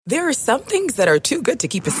There are some things that are too good to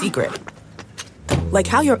keep a secret. Like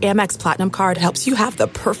how your Amex Platinum card helps you have the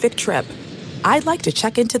perfect trip. I'd like to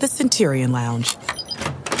check into the Centurion Lounge.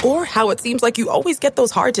 Or how it seems like you always get those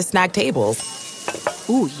hard-to-snag tables.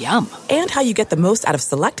 Ooh, yum. And how you get the most out of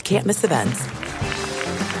select can't-miss events.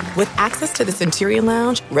 With access to the Centurion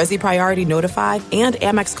Lounge, Resi Priority Notified, and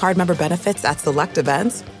Amex card member benefits at select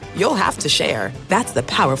events, you'll have to share. That's the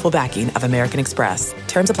powerful backing of American Express.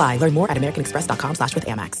 Terms apply. Learn more at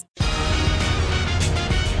americanexpress.com/withAmex.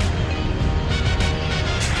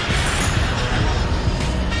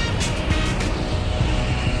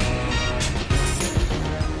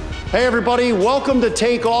 Hey everybody, welcome to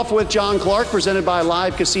Take Off with John Clark, presented by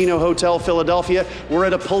Live Casino Hotel Philadelphia. We're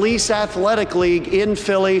at a Police Athletic League in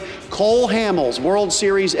Philly. Cole Hamels, World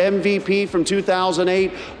Series MVP from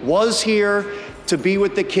 2008, was here to be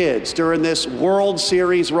with the kids during this World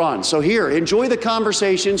Series run. So here, enjoy the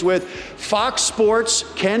conversations with Fox Sports'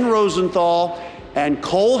 Ken Rosenthal and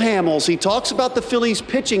Cole Hamels. He talks about the Phillies'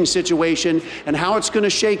 pitching situation and how it's going to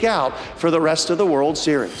shake out for the rest of the World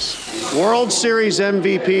Series. World Series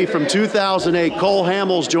MVP from 2008, Cole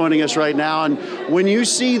Hamels joining us right now. And when you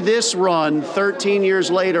see this run 13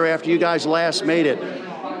 years later after you guys last made it,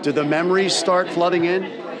 do the memories start flooding in?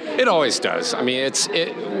 It always does. I mean,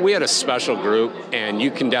 we had a special group, and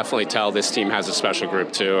you can definitely tell this team has a special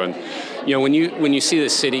group too. And you know, when you see the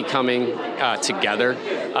city coming together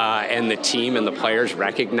and the team and the players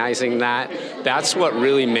recognizing that, that's what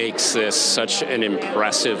really makes this such an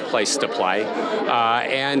impressive place to play.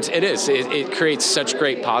 And it is. It creates such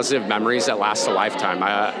great positive memories that last a lifetime.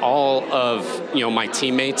 All of my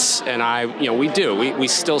teammates and I, we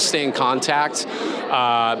still stay in contact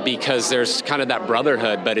because there's kind of that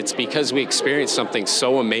brotherhood, but it's because we experienced something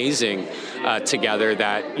so amazing together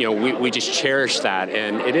that we just cherish that.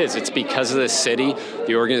 And it's because of the city,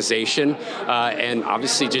 the organization, and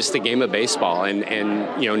obviously just the game of baseball, and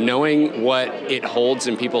knowing what it holds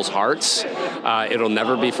in people's hearts. It'll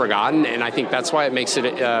never be forgotten, and I think that's why it makes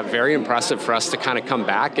it very impressive for us to kind of come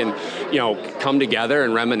back and come together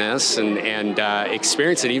and reminisce and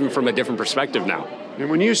experience it even from a different perspective now. And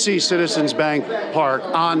when you see Citizens Bank Park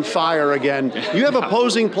on fire again, you have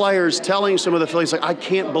opposing players telling some of the Phillies, like, I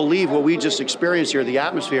can't believe what we just experienced here, the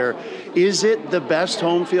atmosphere. Is it the best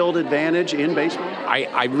home field advantage in baseball?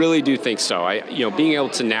 I really do think so. Being able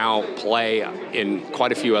to now play in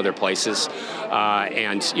quite a few other places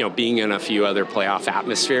and being in a few other playoff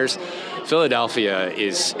atmospheres, Philadelphia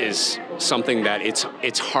is something that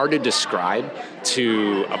it's hard to describe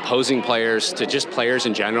to opposing players, to just players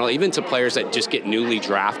in general, even to players that just get newly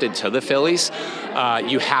drafted to the Phillies.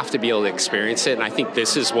 You have to be able to experience it, and I think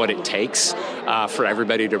this is what it takes for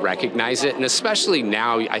everybody to recognize it. And especially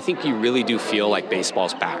now, I think you really do feel like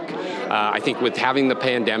baseball's back. I think with having the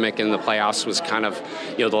pandemic and the playoffs was kind of,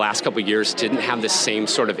 the last couple of years didn't have the same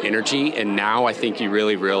sort of energy, and now I think you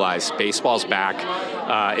really realize baseball's back.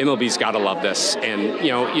 MLB's got to love this, and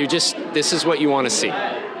this is what you want to see.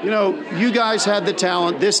 You guys had the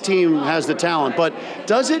talent, this team has the talent, but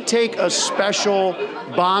does it take a special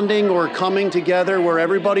bonding or coming together where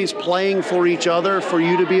everybody's playing for each other for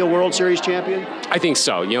you to be a World Series champion? I think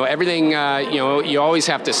so. Everything, you always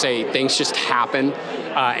have to say things just happen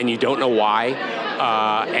and you don't know why.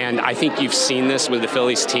 And I think you've seen this with the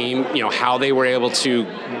Phillies team, how they were able to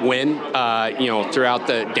win, throughout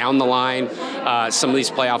down the line, some of these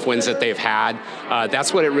playoff wins that they've had.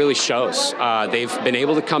 That's what it really shows. They've been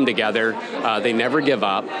able to come together. They never give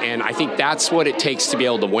up. And I think that's what it takes to be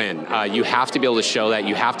able to win. You have to be able to show that.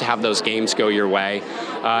 You have to have those games go your way.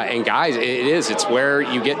 And guys, it's where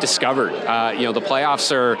you get discovered. The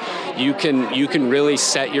playoffs are, you can really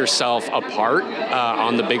set yourself apart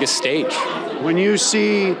on the biggest stage. When you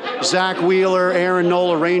see Zach Wheeler, Aaron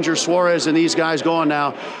Nola, Ranger Suarez, and these guys going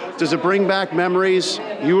now, does it bring back memories?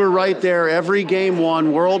 You were right there, every game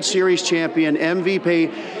won, World Series champion,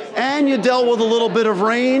 MVP, and you dealt with a little bit of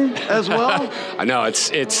rain as well. I know, it's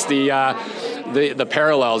the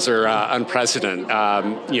parallels are unprecedented.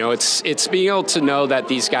 It's being able to know that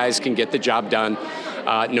these guys can get the job done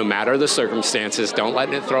no matter the circumstances. Don't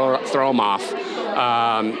let it throw them off.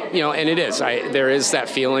 And it is. There is that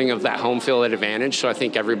feeling of that home field advantage. So I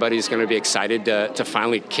think everybody's going to be excited to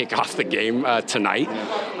finally kick off the game tonight.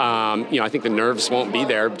 I think the nerves won't be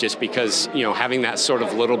there just because having that sort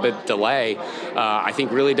of little bit delay, I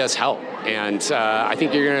think really does help. And I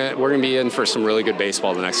think we're going to be in for some really good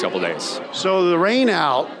baseball the next couple of days. So the rain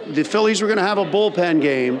out, the Phillies were going to have a bullpen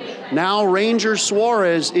game. Now Ranger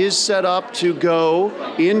Suarez is set up to go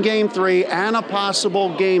in Game 3 and a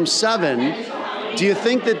possible Game 7. Do you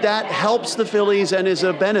think that helps the Phillies and is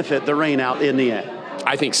a benefit, the rain out in the end?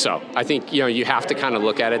 I think so. I think, you have to kind of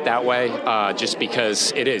look at it that way, just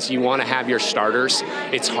because it is. You want to have your starters.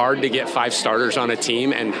 It's hard to get 5 starters on a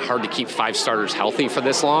team and hard to keep 5 starters healthy for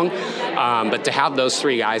this long. But to have those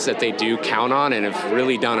 3 guys that they do count on and have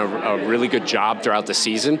really done a really good job throughout the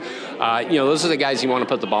season, those are the guys you want to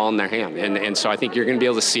put the ball in their hand. And so I think you're going to be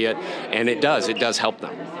able to see it, and it does help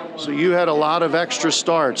them. So you had a lot of extra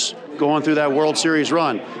starts going through that World Series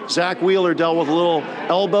run. Zach Wheeler dealt with a little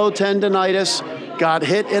elbow tendonitis, got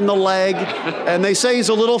hit in the leg, and they say he's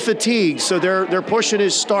a little fatigued, so they're pushing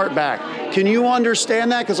his start back. Can you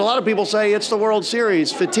understand that? Because a lot of people say it's the World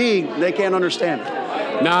Series, fatigue, they can't understand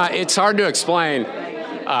it. Nah, it's hard to explain,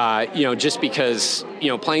 just because,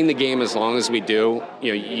 playing the game as long as we do,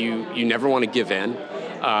 you never want to give in.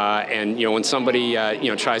 And when somebody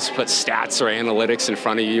tries to put stats or analytics in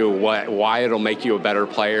front of you, why it'll make you a better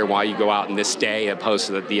player, why you go out in this day opposed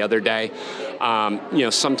to the other day,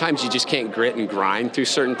 sometimes you just can't grit and grind through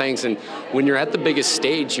certain things. And when you're at the biggest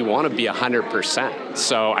stage, you want to be 100%.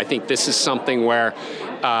 So I think this is something where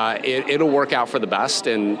it'll work out for the best,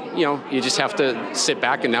 and you just have to sit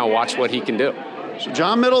back and now watch what he can do. So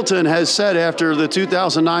John Middleton has said after the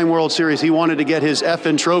 2009 World Series he wanted to get his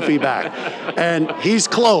effing trophy back, and he's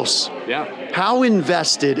close. Yeah. How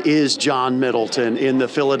invested is John Middleton in the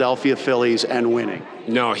Philadelphia Phillies and winning?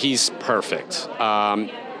 No, he's perfect.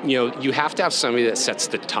 You have to have somebody that sets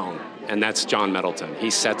the tone, and that's John Middleton.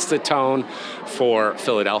 He sets the tone for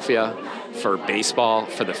Philadelphia, for baseball,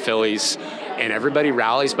 for the Phillies, and everybody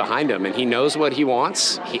rallies behind him, and he knows what he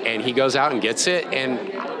wants, and he goes out and gets it, and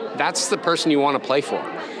that's the person you want to play for.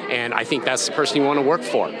 And I think that's the person you want to work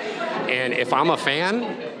for. And if I'm a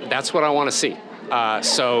fan, that's what I want to see.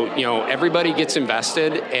 So everybody gets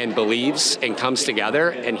invested and believes and comes together,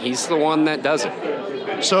 and he's the one that does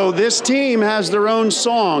it. So this team has their own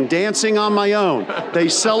song, Dancing on My Own. They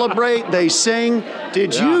celebrate, they sing.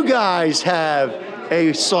 Did you guys have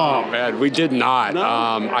a song? Oh, man, we did not. No?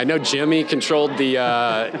 I know Jimmy controlled the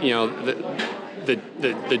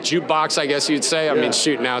jukebox, I guess you'd say. I mean,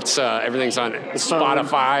 shoot, now it's everything's on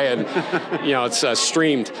Spotify and it's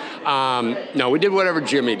streamed. No, we did whatever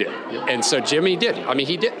Jimmy did, and so Jimmy did. I mean,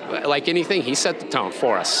 he did like anything. He set the tone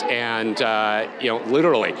for us, and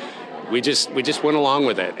literally, we just went along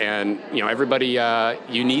with it. And everybody,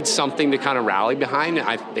 you need something to kind of rally behind.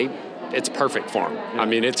 It's perfect for them. I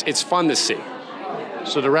mean, it's fun to see.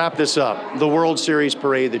 So to wrap this up, the World Series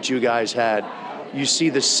parade that you guys had. You see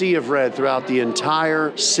the sea of red throughout the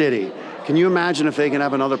entire city. Can you imagine if they can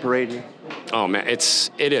have another parade here? Oh man, it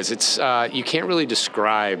is. It's you can't really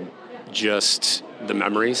describe just the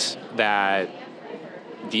memories, that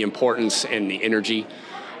the importance and the energy.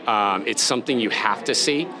 It's something you have to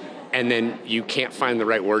see, and then you can't find the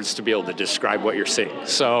right words to be able to describe what you're seeing.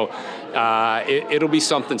 So it'll be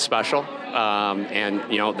something special. And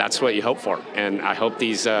that's what you hope for, and I hope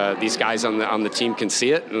these guys on the team can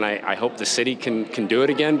see it, and I hope the city can do it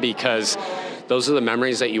again, because those are the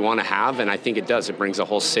memories that you want to have, and I think it does. It brings the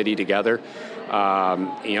whole city together, and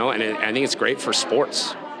I think it's great for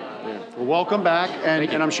sports. Well, welcome back,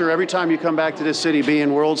 and I'm sure every time you come back to this city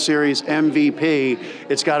being World Series MVP,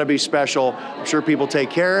 it's got to be special. I'm sure people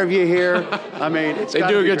take care of you here. I mean, they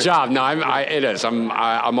do a good job. No, it is.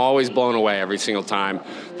 I'm always blown away every single time.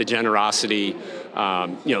 The generosity,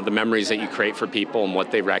 the memories that you create for people and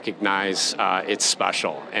what they recognize, it's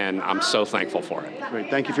special, and I'm so thankful for it.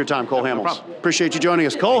 Great. Thank you for your time, Cole Hamels. Appreciate you joining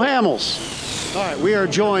us. Cole Hamels. All right, we are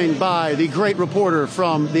joined by the great reporter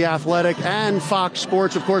from The Athletic and Fox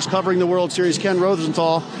Sports, of course, covering the World Series, Ken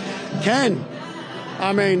Rosenthal. Ken,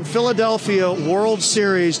 I mean, Philadelphia World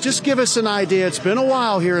Series, just give us an idea. It's been a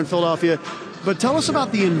while here in Philadelphia, but tell us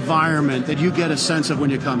about the environment that you get a sense of when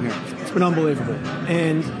you come here. It's been unbelievable.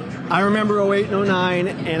 And I remember 08 and 09,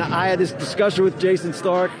 and I had this discussion with Jason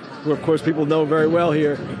Stark, who, of course, people know very well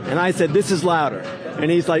here, and I said, this is louder. And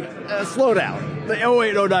he's like, slow down. The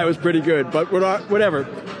 08 and 09 was pretty good, but whatever.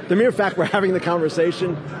 The mere fact we're having the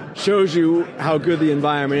conversation shows you how good the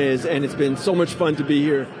environment is, and it's been so much fun to be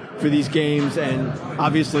here for these games, and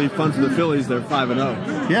obviously fun for the Phillies. They're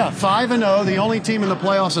 5-0. Yeah, 5-0, the only team in the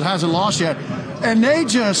playoffs that hasn't lost yet. And they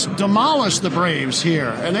just demolished the Braves here,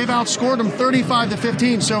 and they've outscored them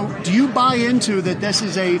 35-15. So do you buy into that this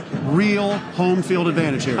is a real home field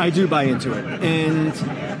advantage here? I do buy into it, and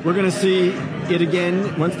we're going to see it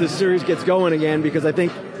again once this series gets going again, because I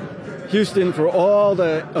think Houston, for all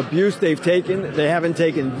the abuse they've taken, they haven't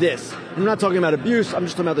taken this. I'm not talking about abuse, I'm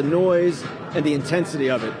just talking about the noise and the intensity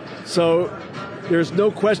of it. So there's no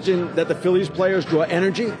question that the Phillies players draw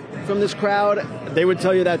energy from this crowd. They would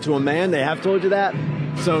tell you that to a man. They have told you that.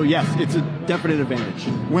 So, yes, it's a definite advantage.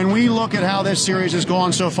 When we look at how this series has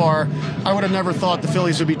gone so far, I would have never thought the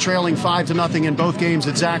Phillies would be trailing 5-0 in both games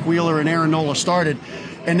that Zach Wheeler and Aaron Nola started.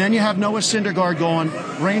 And then you have Noah Syndergaard going,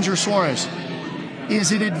 Ranger Suarez.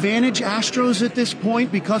 Is it advantage Astros at this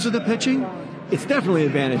point because of the pitching? It's definitely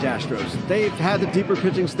advantage Astros. They've had the deeper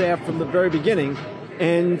pitching staff from the very beginning.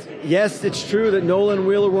 And, yes, it's true that Nola and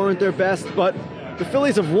Wheeler weren't their best, but the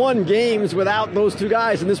Phillies have won games without those two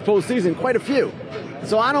guys in this postseason, quite a few.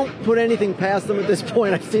 So I don't put anything past them at this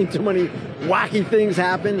point. I've seen too many wacky things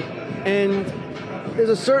happen. And there's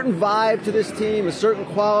a certain vibe to this team, a certain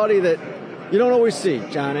quality that you don't always see,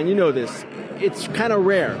 John, and you know this. It's kind of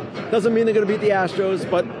rare. Doesn't mean they're going to beat the Astros,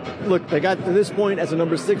 but look, they got to this point as a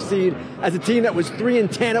number 6 seed, as a team that was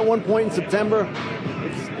 3-10 at one point in September.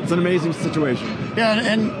 It's an amazing situation. Yeah,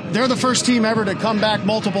 and they're the first team ever to come back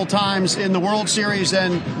multiple times in the World Series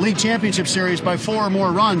and League Championship Series by 4 or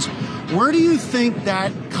more runs. Where do you think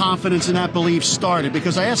that confidence and that belief started?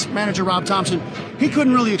 Because I asked manager Rob Thompson, he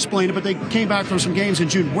couldn't really explain it, but they came back from some games in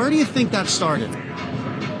June. Where do you think that started?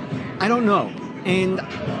 I don't know. And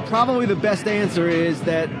probably the best answer is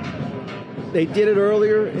that they did it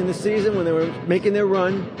earlier in the season when they were making their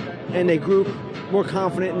run, and they grew more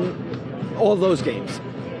confident in all those games.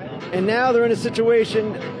 And now they're in a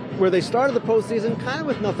situation where they started the postseason kind of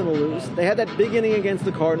with nothing to lose. They had that big inning against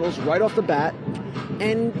the Cardinals right off the bat,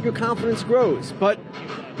 and your confidence grows. But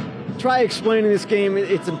try explaining this game,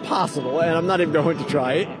 it's impossible, and I'm not even going to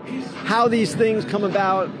try it. How these things come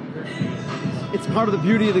about, it's part of the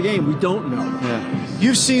beauty of the game. We don't know. Yeah.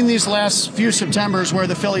 You've seen these last few Septembers where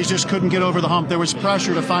the Phillies just couldn't get over the hump. There was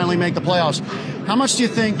pressure to finally make the playoffs. How much do you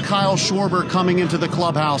think Kyle Schwarber coming into the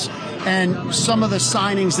clubhouse and some of the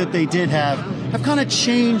signings that they did have kind of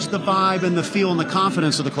changed the vibe and the feel and the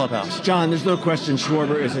confidence of the clubhouse? John, there's no question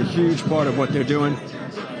Schwarber is a huge part of what they're doing.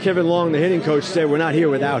 Kevin Long, the hitting coach, said we're not here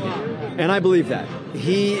without him. And I believe that.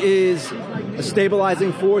 He is a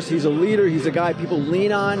stabilizing force. He's a leader. He's a guy people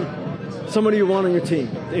lean on. Somebody you want on your team,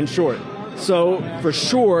 in short. So, for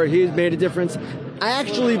sure, he's made a difference. I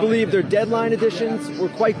actually believe their deadline additions were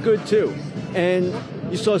quite good, too. And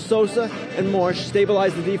you saw Sosa and Marsh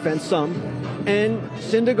stabilize the defense some. And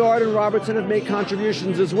Syndergaard and Robertson have made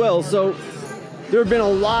contributions as well. So, there have been a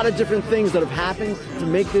lot of different things that have happened to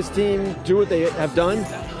make this team do what they have done.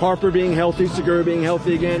 Harper being healthy, Segura being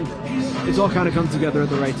healthy again. It's all kind of come together at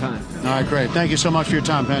the right time. All right, great. Thank you so much for your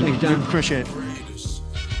time, Penn. Thank you, John. Appreciate it.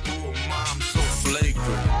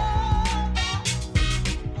 Flagrant.